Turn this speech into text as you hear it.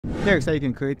Here is how you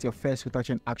can create your first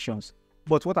retouching actions.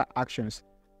 But what are actions?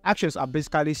 Actions are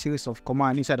basically a series of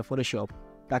commands inside of Photoshop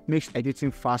that makes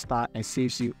editing faster and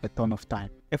saves you a ton of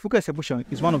time. A focus separation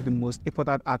is one of the most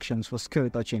important actions for skill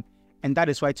retouching, and that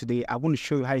is why today I want to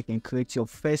show you how you can create your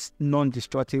first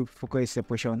non-destructive focus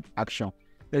separation action.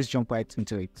 Let's jump right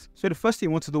into it. So the first thing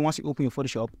you want to do once you open your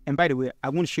Photoshop, and by the way, I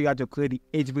want to show you how to create the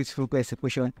 8-bit focus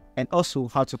separation and also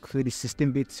how to create the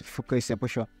 16-bit focus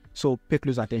separation. So pay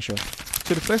close attention.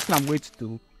 So the first thing I'm going to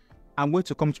do, I'm going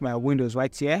to come to my Windows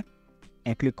right here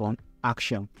and click on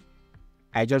Action.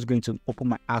 I'm just going to open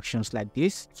my actions like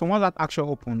this. So once that action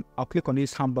opens, I'll click on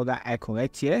this hamburger icon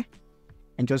right here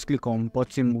and just click on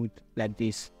button mode like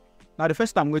this. Now the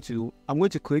first thing I'm going to do, I'm going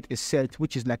to create a set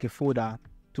which is like a folder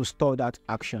to store that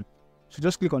action. So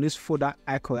just click on this folder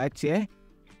icon right here,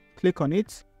 click on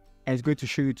it, and it's going to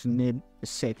show you to name a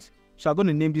set. So I'm going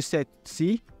to name this set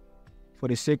C. For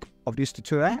the sake of this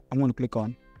tutorial, I'm going to click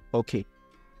on OK.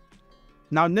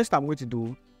 Now next I'm going to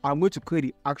do, I'm going to create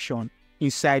the action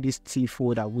inside this T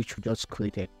folder which we just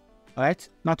created. Alright,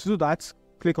 now to do that,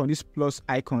 click on this plus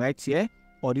icon right here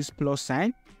or this plus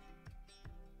sign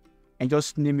and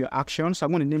just name your action. So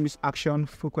I'm going to name this action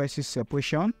frequency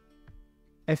separation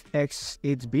FX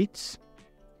 8 bits.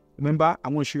 Remember,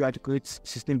 I'm going to show you how to create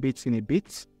 16 bits in a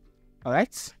bit.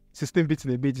 Alright, 16 bits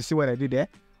in a bit. You see what I did there?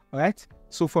 Alright,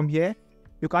 so from here,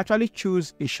 you can actually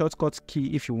choose a shortcut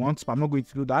key if you want, but I'm not going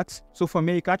to do that. So from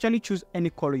here, you can actually choose any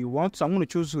color you want. So I'm going to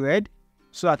choose red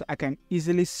so that I can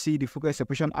easily see the focus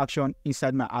separation action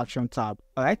inside my action tab.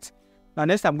 Alright, now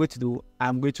next I'm going to do,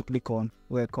 I'm going to click on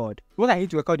record. What I need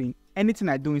to record in, anything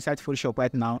I do inside Photoshop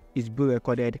right now is being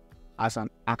recorded as an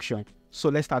action. So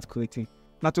let's start creating.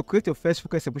 Now to create your first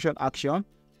focus separation action,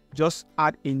 just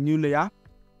add a new layer.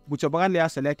 With your background layer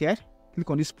selected, click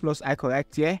on this plus icon right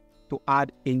here to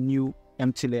add a new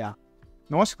empty layer.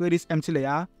 Now once you create this empty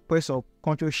layer, press up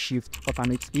Ctrl Shift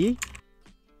Alternate E.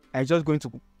 I'm just going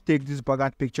to take this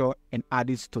background picture and add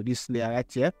it to this layer right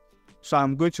here. So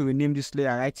I'm going to rename this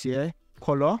layer right here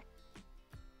color.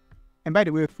 And by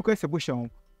the way, focus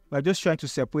separation, we're just trying to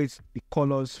separate the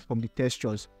colors from the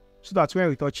textures so that when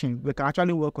we're retouching, we can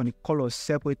actually work on the colors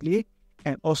separately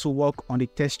and also work on the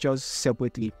textures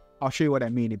separately. I'll show you what I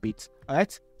mean in a bit.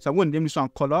 Alright, so I'm going to name this one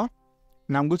color.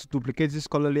 Now I'm going to duplicate this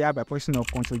color layer by pressing on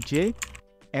Ctrl J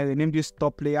and rename this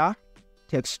top layer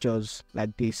textures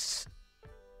like this.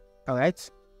 Alright.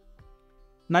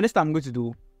 Now this time I'm going to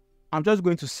do, I'm just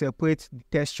going to separate the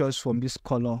textures from this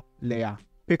color layer.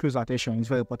 Pay close attention, it's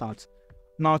very important.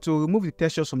 Now to remove the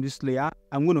textures from this layer,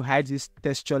 I'm going to hide this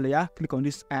texture layer. Click on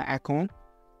this icon.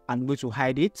 I'm going to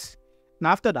hide it.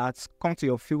 Now after that, come to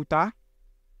your filter,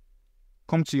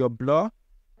 come to your blur,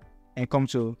 and come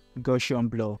to Gaussian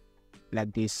blur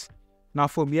like this. Now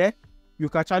from here, you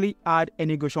can actually add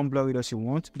any Gaussian blur radius you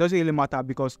want. It doesn't really matter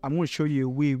because I'm going to show you a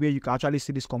way where you can actually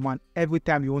see this command every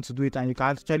time you want to do it, and you can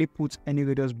actually put any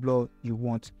radius blur you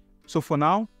want. So for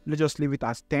now, let's just leave it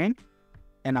as 10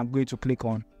 and I'm going to click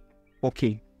on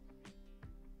OK.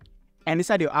 And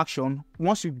inside your action,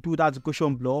 once you do that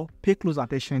Gaussian blur, pay close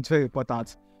attention, it's very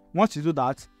important. Once you do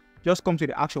that, just come to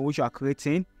the action which you are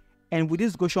creating, and with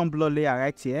this Gaussian blur layer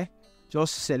right here,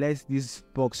 just select this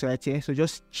box right here. So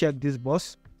just check this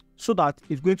box so that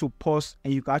it's going to pause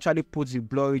and you can actually put the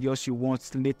blur radius you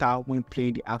want later when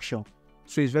playing the action.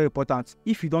 So it's very important.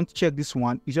 If you don't check this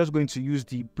one, it's just going to use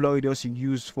the blur radius you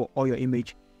use for all your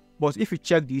image. But if you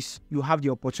check this, you have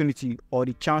the opportunity or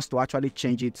the chance to actually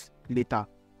change it later.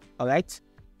 Alright,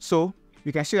 so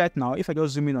you can see right now, if I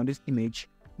just zoom in on this image,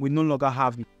 we no longer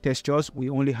have the textures, we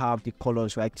only have the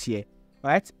colors right here.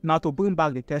 Alright, now to bring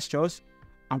back the textures,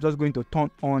 I'm just going to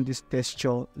turn on this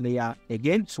texture layer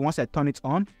again. So once I turn it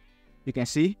on, you can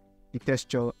see the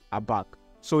texture are back.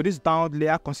 So this down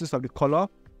layer consists of the color,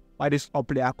 while this up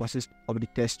layer consists of the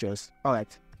textures.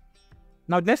 Alright,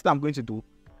 now next thing I'm going to do,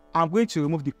 I'm going to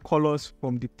remove the colors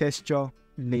from the texture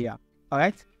layer.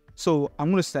 Alright, so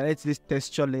I'm going to select this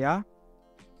texture layer.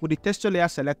 With the texture layer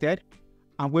selected,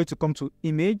 I'm going to come to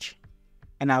image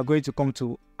and I'm going to come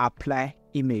to apply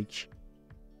image.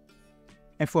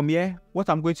 And from here, what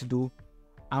I'm going to do,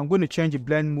 I'm going to change the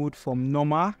blend mode from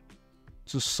normal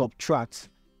to subtract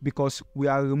because we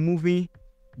are removing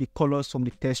the colors from the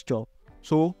texture.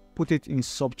 So put it in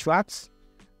subtract.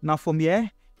 Now from here,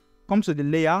 come to the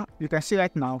layer. You can see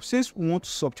right now, since we want to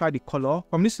subtract the color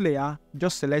from this layer,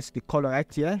 just select the color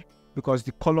right here because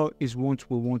the color is what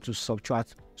we want to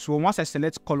subtract. So once I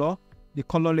select color, the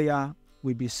color layer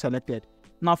will be selected.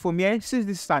 Now from here, since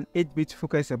this is an 8-bit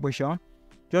focus separation,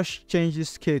 just change the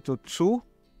scale to 2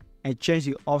 and change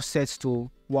the offset to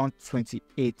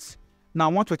 128. Now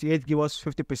 128 gives us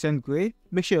 50% gray.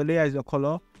 Make sure your layer is your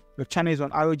color. your channel is on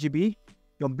RGB,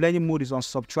 your blending mode is on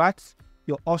subtract,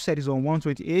 your offset is on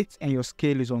 128, and your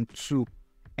scale is on 2.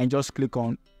 And just click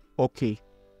on OK.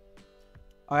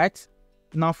 Alright,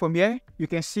 now from here, you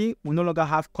can see we no longer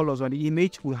have colors on the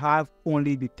image, we have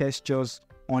only the textures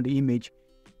on the image.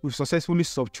 We've successfully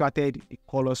subtracted the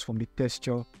colors from the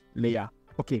texture layer.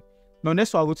 Okay, now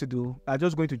next what I'm going to do, I'm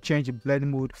just going to change the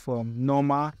blend mode from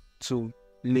normal to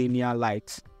linear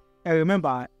light. And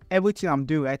remember, everything I'm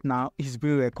doing right now is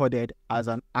being recorded as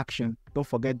an action. Don't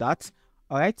forget that.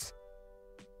 Alright,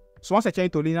 so once I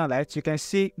change to linear light, you can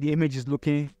see the image is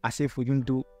looking as if we didn't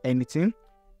do anything.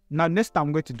 Now next thing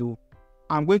I'm going to do,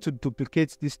 I'm going to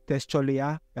duplicate this texture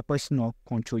layer by pressing on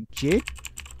Ctrl J.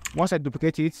 Once I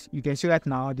duplicate it, you can see right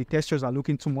now the textures are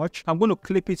looking too much. I'm going to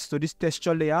clip it to this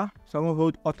texture layer. So I'm going to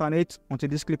hold alternate until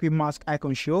this clipping mask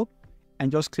icon show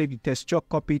and just clip the texture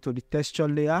copy to the texture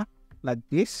layer like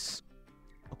this.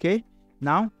 Okay,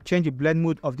 now change the blend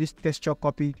mode of this texture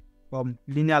copy from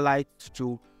linear light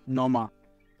to normal.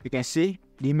 You can see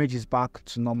the image is back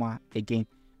to normal again.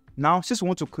 Now, since we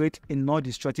want to create a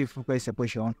non-destructive frequency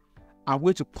separation, I'm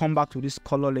going to come back to this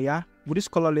color layer. With this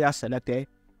color layer selected,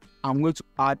 I'm going to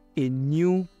add a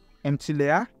new empty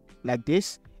layer like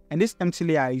this. And this empty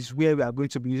layer is where we are going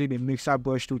to be using the mixer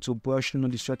brush tool to brush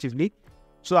non-destructively,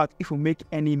 so that if we make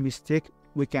any mistake,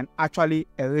 we can actually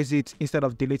erase it instead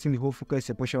of deleting the whole frequency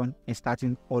separation and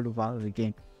starting all over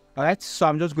again. Alright, so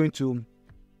I'm just going to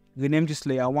rename this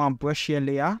layer one brush here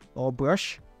layer or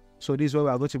brush. So this is what we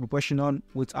are going to be brushing on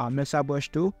with our mixer brush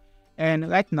tool. And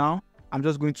right now, I'm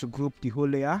just going to group the whole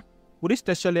layer. With this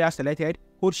texture layer selected,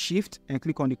 hold shift and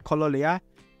click on the color layer.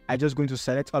 I'm just going to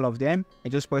select all of them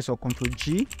and just press Ctrl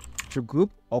G to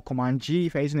group, or Command G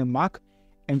if you're using a Mac,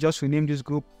 and just rename this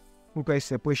group frequency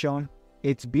separation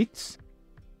 8 bits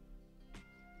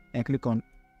and click on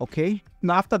OK.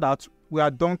 Now after that, we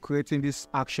are done creating this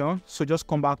action. So just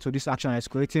come back to this action I was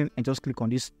creating and just click on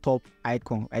this stop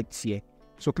icon right here.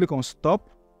 So click on stop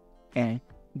and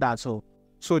that's all.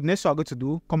 So next what I'm going to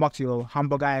do, come back to your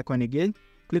hamburger icon again,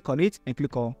 click on it and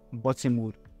click on button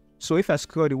mode. So if I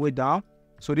scroll the way down,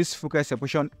 so this frequency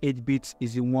separation 8 bits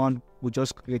is the one we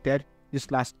just created, this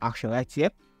last action right here.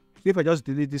 So if I just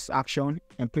delete this action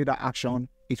and play that action,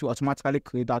 it will automatically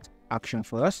create that action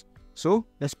for us. So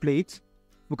let's play it.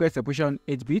 Frequency separation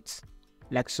 8 bits,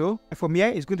 like so. And from here,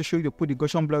 it's going to show you to put the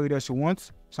Gaussian blur radius you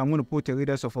want. So I'm going to put a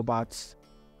radius of about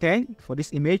 10 for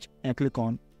this image and click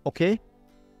on OK.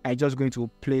 I'm just going to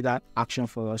play that action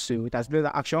for us. So it has played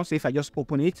that action. So if I just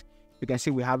open it, you can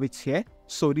see we have it here.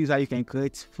 So this is how you can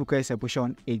create frequency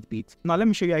separation 8-bit. Now let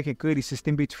me show you how you can create the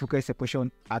 16-bit frequency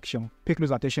separation action. Pay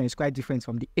close attention, it's quite different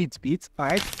from the 8-bit.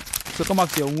 Alright, so come back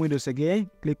to your windows again,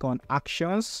 click on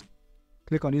actions,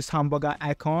 click on this hamburger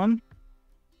icon,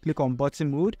 click on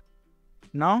button mode.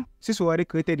 Now, since we already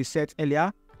created the set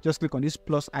earlier, just click on this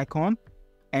plus icon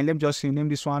and let me just rename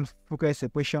this one frequency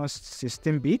separation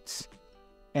 16-bit.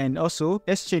 And also,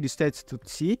 let's change the set to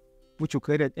T, which we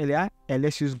created earlier, and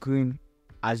let's use green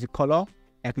as the color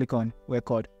and click on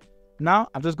record. Now,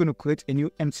 I'm just going to create a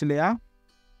new empty layer.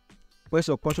 Press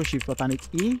your Ctrl Shift Alternate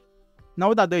E. Now,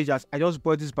 what I do is I just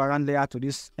brought this background layer to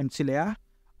this empty layer.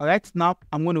 Alright, now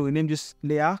I'm going to rename this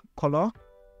layer color,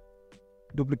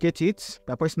 duplicate it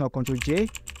by pressing on Ctrl J,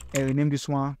 and rename this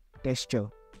one texture.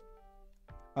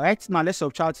 Alright, now let's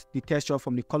subtract the texture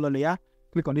from the color layer.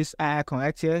 Click on this icon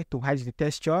right here to hide the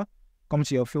texture. Come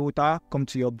to your filter, come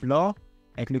to your blur,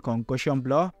 and click on Gaussian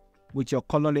blur. With your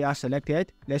color layer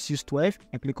selected, let's use 12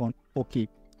 and click on OK.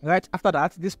 Right after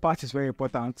that, this part is very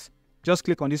important. Just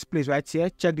click on this place right here,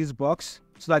 check this box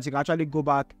so that you can actually go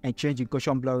back and change the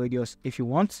Gaussian blur radius if you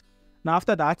want. Now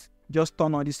after that, just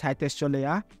turn on this high texture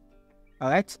layer.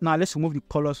 Alright, now let's remove the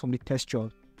colors from the texture.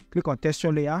 Click on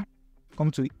texture layer,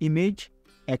 come to image,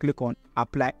 and click on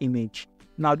apply image.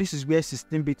 Now this is where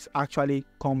 16-bit actually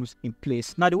comes in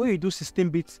place. Now the way you do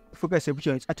 16-bit frequency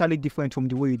separation is actually different from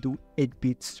the way you do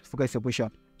 8-bit frequency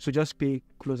separation. So just pay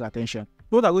close attention.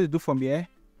 What I'm going to do from here,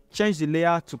 change the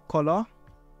layer to color.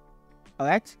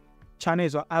 Alright, channel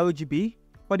is on RGB.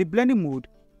 For the blending mode,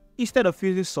 instead of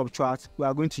using subtract, we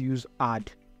are going to use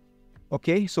add.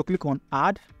 Okay, so click on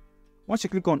add. Once you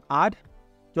click on add,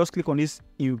 just click on this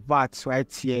invert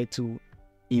right here to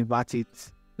invert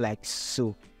it like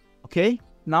so. Okay,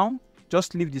 now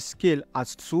just leave the scale at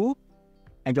 2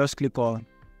 and just click on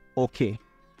OK.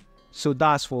 So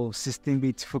that's for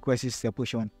 16-bit frequency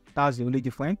separation. That's the only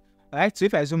difference. Alright, so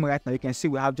if I zoom right now, you can see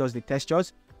we have just the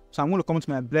textures. So I'm going to come to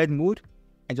my blend mode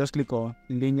and just click on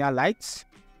linear lights.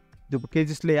 Duplicate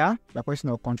this layer by pressing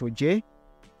on Ctrl J.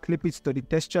 Clip it to the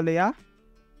texture layer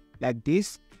like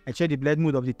this. And change the blend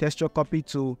mode of the texture copy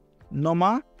to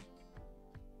normal.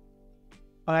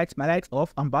 Alright, my light's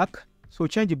off. I'm back. So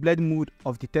change the blend mode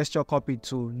of the texture copy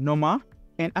to normal.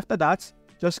 And after that,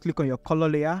 just click on your color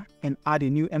layer and add a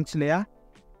new empty layer.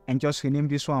 And just rename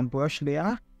this one brush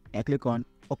layer. And click on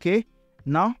OK.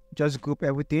 Now, just group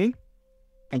everything.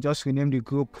 And just rename the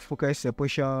group focus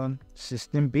separation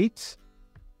 16 bits.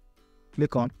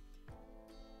 Click on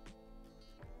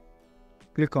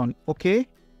OK.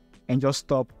 And just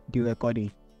stop the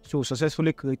recording. So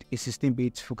successfully create a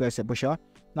 16-bit focus separation.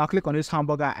 Now click on this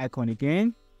hamburger icon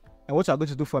again. And what you're going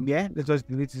to do from here, let's just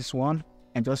delete this one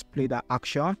and just play that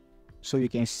action so you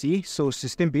can see. So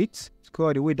 16 bits,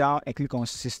 scroll the way down and click on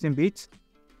 16 bits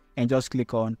and just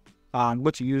click on I'm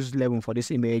going to use 11 for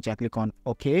this image. I click on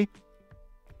OK.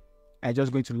 I'm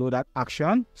just going to load that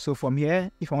action. So from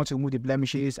here, if I want to remove the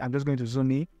blemishes, I'm just going to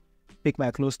zoom in, pick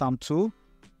my close stamp tool,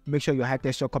 make sure your high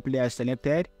texture copy layer is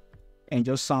selected, and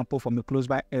just sample from a close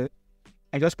by area.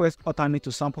 And just press alternate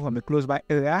to sample from a close by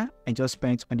area and just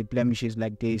paint on the blemishes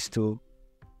like this to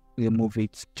remove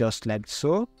it, just like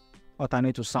so.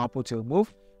 Alternate to sample to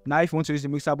remove. Now if you want to use the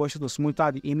mixer brush to smooth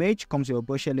out the image, come to your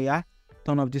brush layer,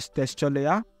 turn off this texture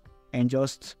layer and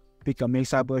just pick a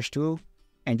mixer brush tool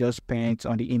and just paint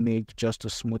on the image just to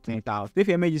smoothen it out. If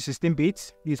your image is 16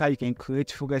 bits, this is how you can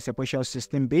create focus separation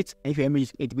 16 bits. And if your image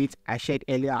is 8 bits, I shared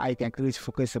earlier how you can create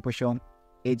focus separation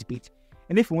 8 bits.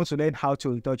 And if you want to learn how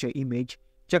to retouch your image,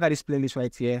 check out this playlist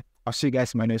right here. I'll see you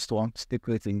guys in my next one. Stay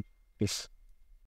creating. Peace.